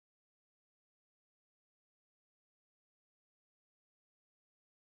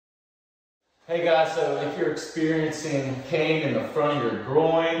Hey guys, so if you're experiencing pain in the front of your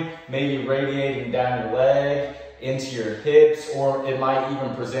groin, maybe radiating down your leg into your hips, or it might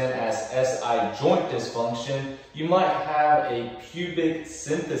even present as SI joint dysfunction, you might have a pubic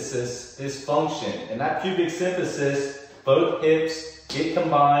symphysis dysfunction. And that pubic symphysis, both hips get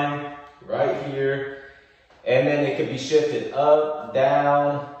combined right here, and then it could be shifted up,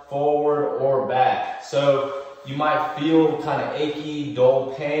 down, forward, or back. So you might feel kind of achy,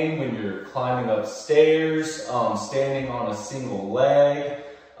 dull pain when you're climbing up stairs, standing on a single leg.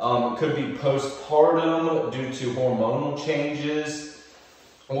 It could be postpartum due to hormonal changes,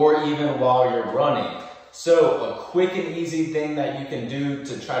 or even while you're running. So a quick and easy thing that you can do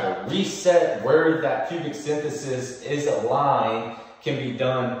to try to reset where that pubic symphysis is aligned can be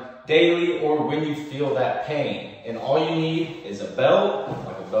done daily or when you feel that pain. And all you need is a belt,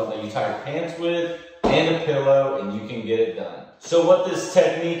 like a belt that you tie your pants with, and a pillow, and you can get it done. So what this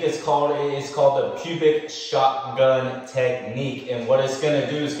technique is called the pubic shotgun technique. And what it's gonna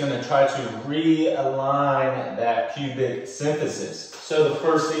do is gonna try to realign that pubic symphysis. So the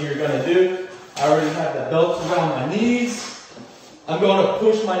first thing you're gonna do, I already have the belt around my knees. I'm gonna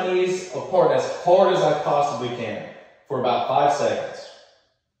push my knees apart as hard as I possibly can for about 5 seconds.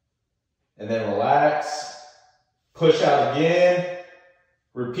 And then relax, push out again,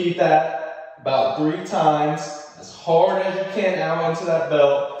 repeat that about 3 times, as hard as you can now into that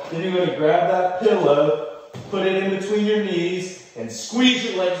belt. Then you're gonna grab that pillow, put it in between your knees, and squeeze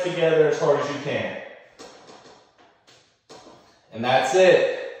your legs together as hard as you can. And that's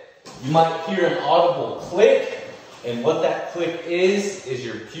it. You might hear an audible click, and what that click is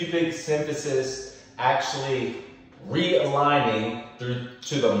your pubic symphysis actually realigning through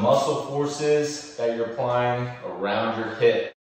to the muscle forces that you're applying around your hip.